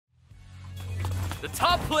The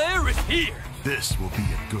top player is here. This will be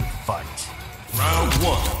a good fight. Round 1.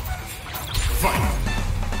 Fight!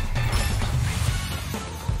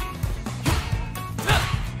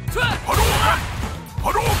 Hadouken!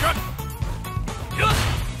 Hadouken!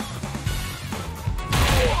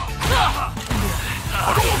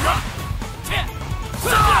 Hadouken!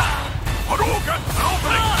 Hadouken! An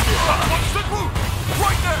opening! Watch the move!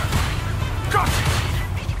 Right there! Gotcha!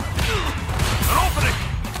 An opening!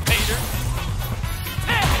 Hater.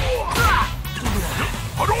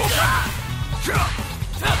 Hadouken! Cock.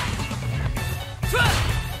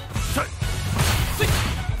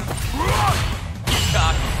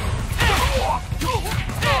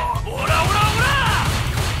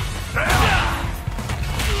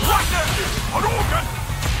 Right there! Hadouken!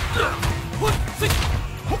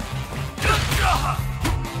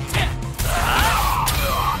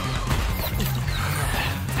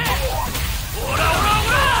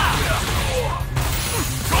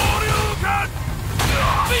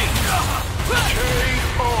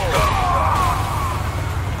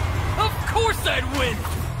 Of course I'd win.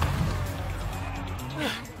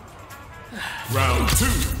 Round 2.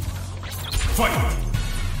 Fight!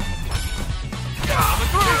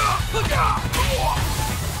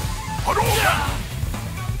 Hadouken!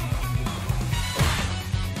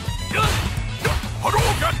 Hadouken!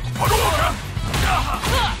 Hadouken!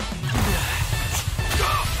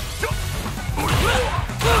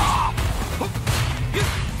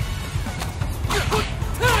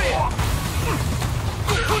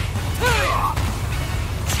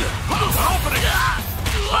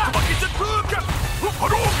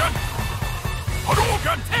 Hadouken!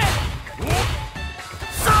 Hadouken!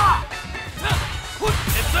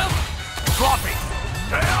 It's up. Dropping!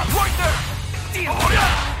 Yeah, right there! Oh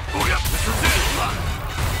yeah! Oh yeah! This is it!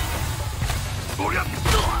 Oh yeah!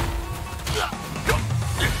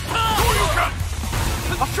 Hadouken!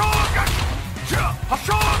 Hadouken!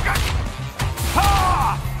 Hadouken! Ha!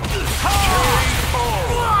 Ha!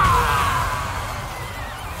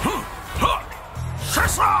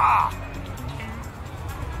 Shisa!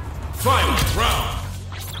 Final round!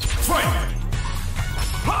 Fight!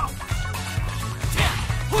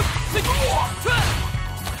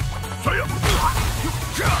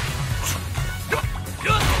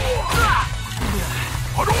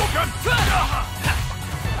 Hadouken!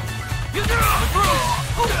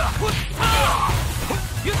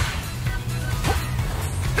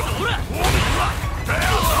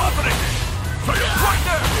 Opening! Right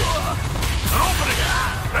there! An opening!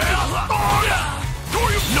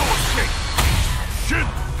 No escape! Shin!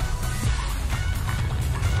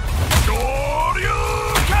 Shoryuken!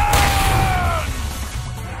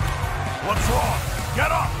 What's wrong?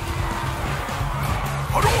 Get up!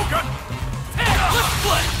 Hadouken! Let's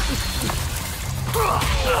play.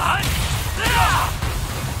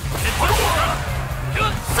 Hadouken!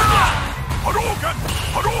 Hadouken!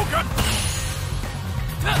 Hadouken!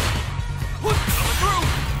 Coming through.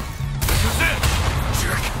 This is it!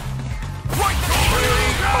 Check! Right there!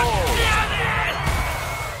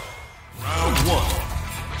 Round 1.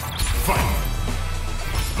 Fight!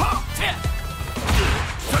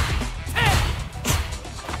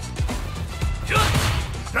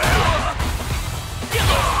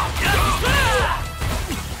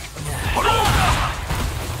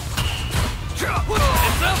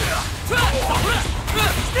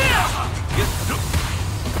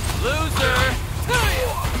 Loser!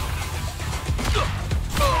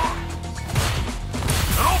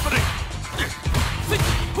 An opening!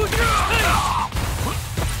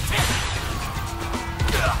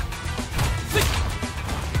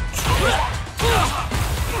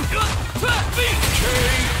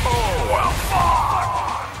 Well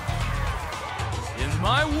fought! In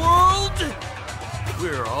my world,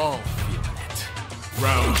 we're all feeling it.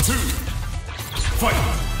 Round 2. Fight!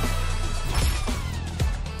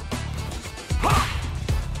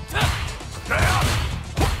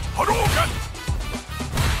 Hadouken!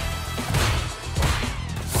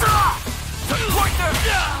 Right there!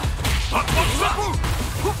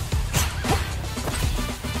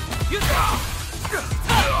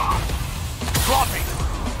 Dropping!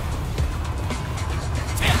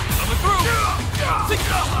 Coming through.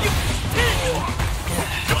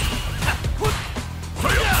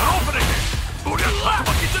 An opening!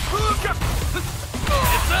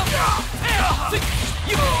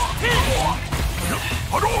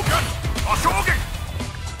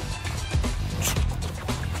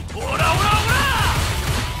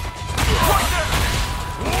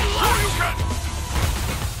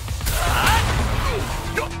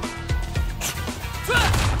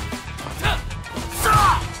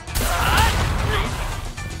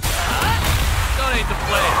 ain't the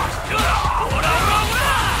player.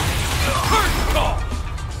 Curtain call.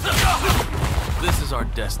 This is our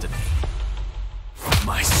destiny.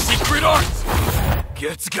 My secret art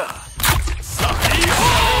gets got.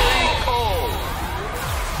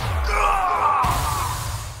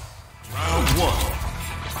 Round 1.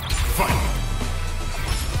 Fight.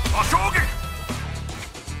 Shogi!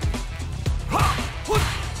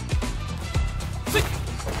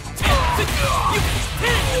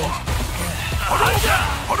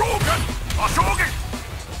 Hadouken! Shogi!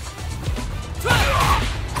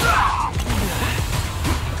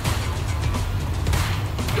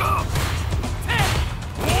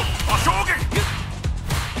 Shogi!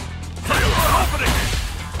 Opening!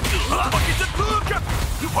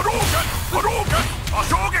 Hadouken! Hadouken!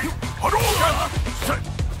 Shogi! Hadouken!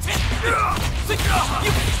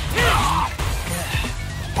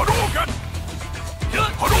 Hadouken!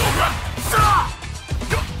 Hadouken!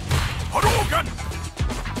 Hadouken!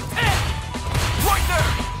 Right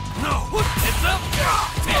there! No! Heads up!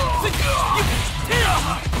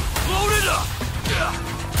 Load it up!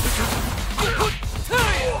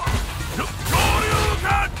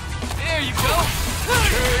 There you go!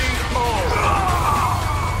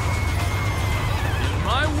 In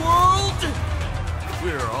my world,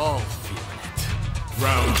 we're all feeling it.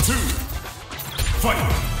 Round 2. Fight.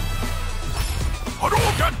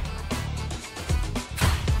 Hadouken!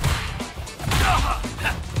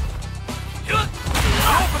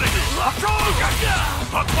 Opening! Hadouken!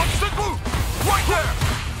 Hot punch the boot! Right there!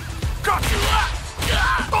 Got you!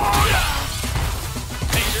 Oh yeah!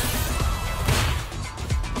 Painter.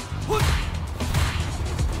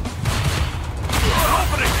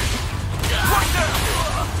 Opening! Right there!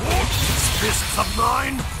 These fists of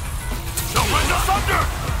mine! No wind asunder!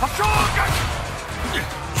 Hadouken!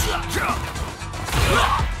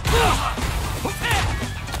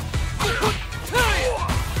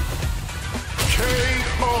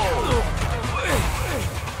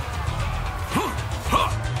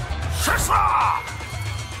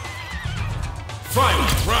 Final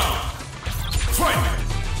round. Fight.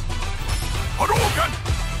 Hadouken!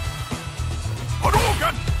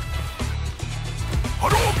 Hadouken!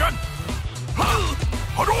 Hadouken!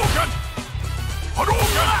 Hadouken!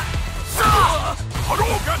 Hadouken!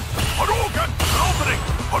 Hadouken! Hadouken! Opening!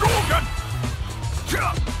 Hadouken!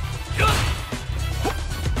 Hadouken!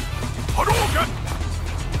 Hadouken!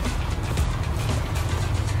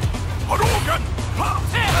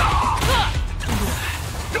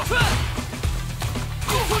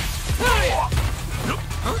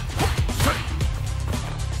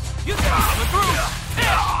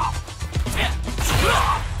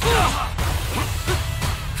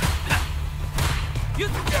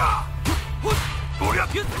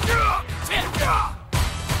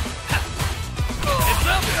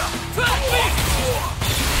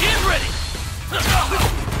 Get ready!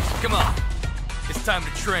 Come on, it's time to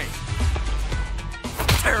train.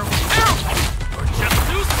 Terrible, terrible! Or just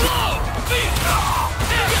too slow!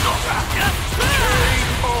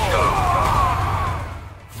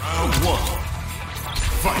 Round 1.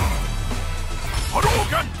 Fight.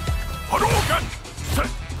 Hadouken! Hadouken!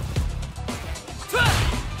 Hadouken!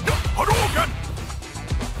 Hadouken!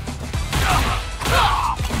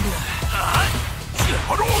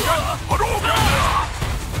 Hadouken!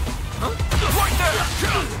 Right there!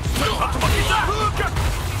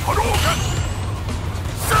 Hadouken!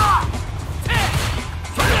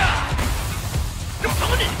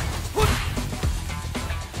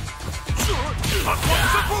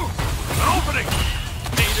 An opening!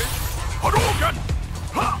 Hadouken!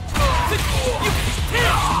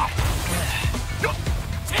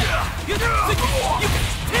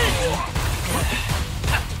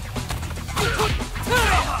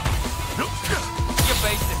 You're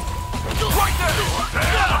basic. Right there!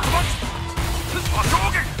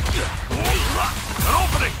 Shogi! An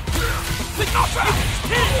opening!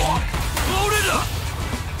 Load it up!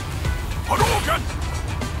 Hadouken!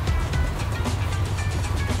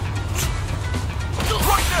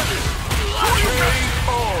 Right there!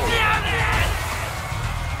 Damn it!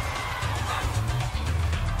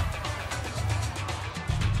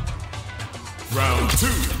 Round 2.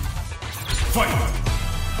 Fight.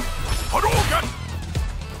 Hadouken!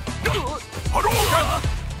 Hadouken!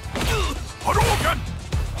 Hadouken!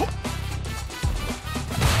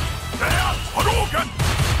 Hadouken!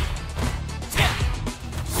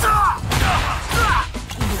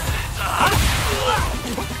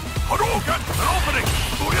 Hadouken! An opening!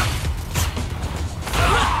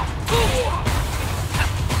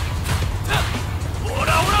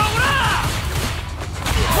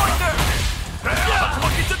 Right there!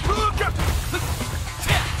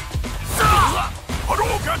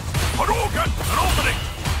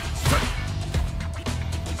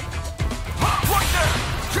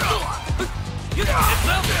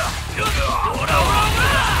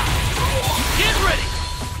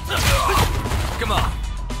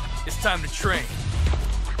 time to train.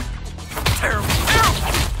 Terrible, terrible!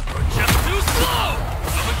 You're just too slow!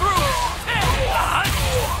 Coming through!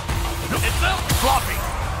 It's up! Floppy!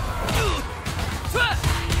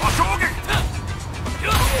 Ashogi!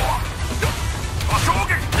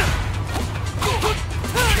 Ashogi!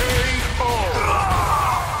 KO!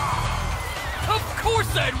 Of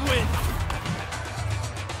course I'd win!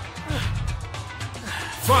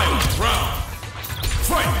 Final round.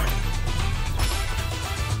 Fight!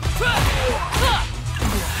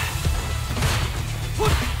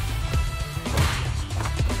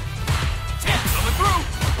 Coming through!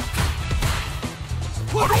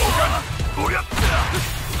 Hadouken!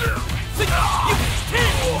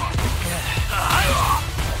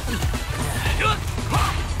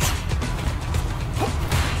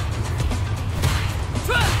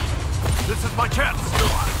 This is my chance!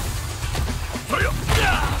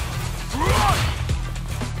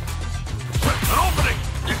 An opening!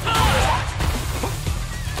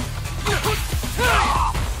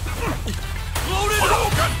 Load it up!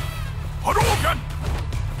 Hadouken! Hadouken!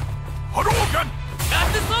 Hadouken! Got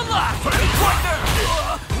this unlocked! Right there!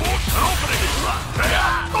 An opening!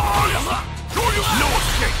 No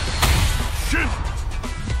escape! Shin!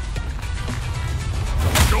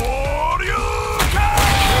 Shoryuken!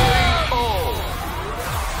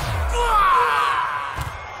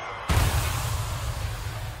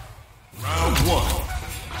 Round one.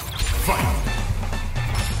 Fight!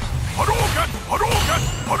 Hadouken! Hadouken!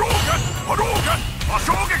 Hadouken! Hadouken!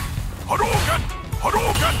 Ashogi! Hadouken!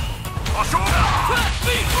 Hadouken! Ashogi!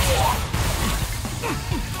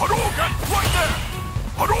 Hadouken! Right there!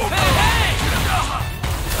 Hadouken! Hey!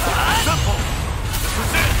 Simple! This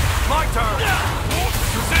is it! My turn! This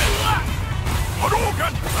is it!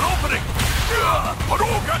 Hadouken! An opening!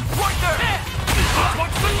 Hadouken! Right there!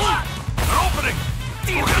 What's the loop? An opening!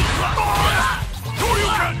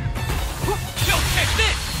 Shoryuken! Yo, check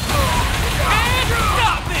this! And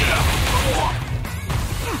stop me!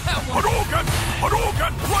 Hadouken!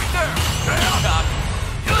 Hadouken! Right there!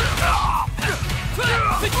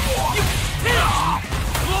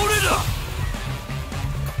 Load it up!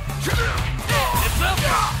 It's up!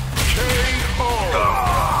 KO!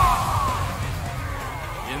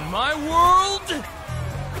 In my world,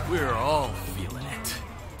 we're all feeling it.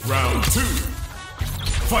 Round two.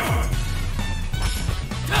 Fight!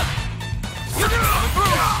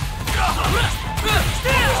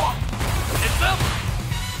 It's up!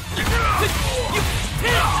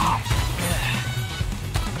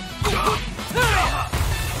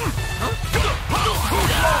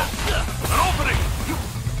 An opening!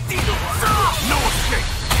 No escape!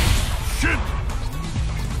 Shin!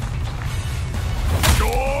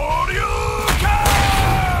 Shoryuken!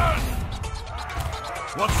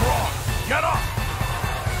 What's wrong? Get up!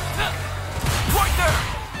 Right there!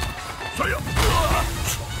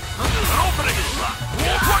 An opening!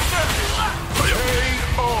 Right there!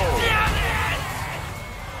 KO!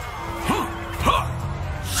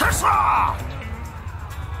 Shisa!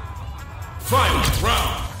 Final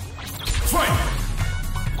round. Fight!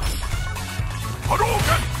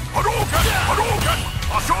 Hadouken! Hadouken! Hadouken!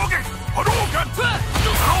 Ashogi! Hadouken! An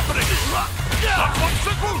opening! What's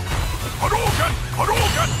the group? Hadouken!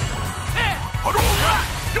 Hadouken! Hadouken!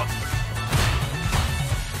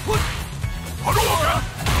 Hadouken!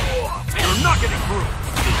 You're not getting through!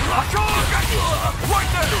 Ashogi! Right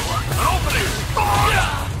there! An opening! Right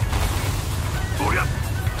there! An opening!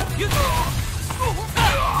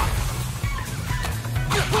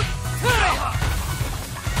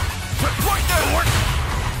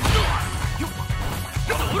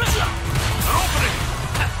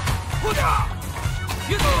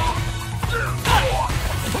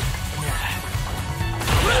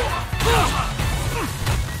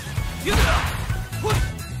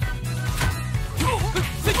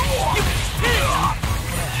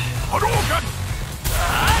 Hadouken!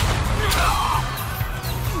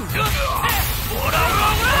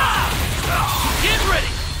 Get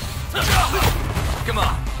ready! Come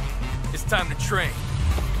on, it's time to train.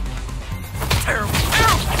 Terrible,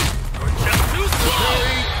 terrible! You're just too slow!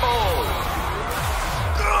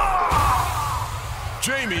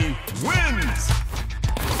 Jamie wins!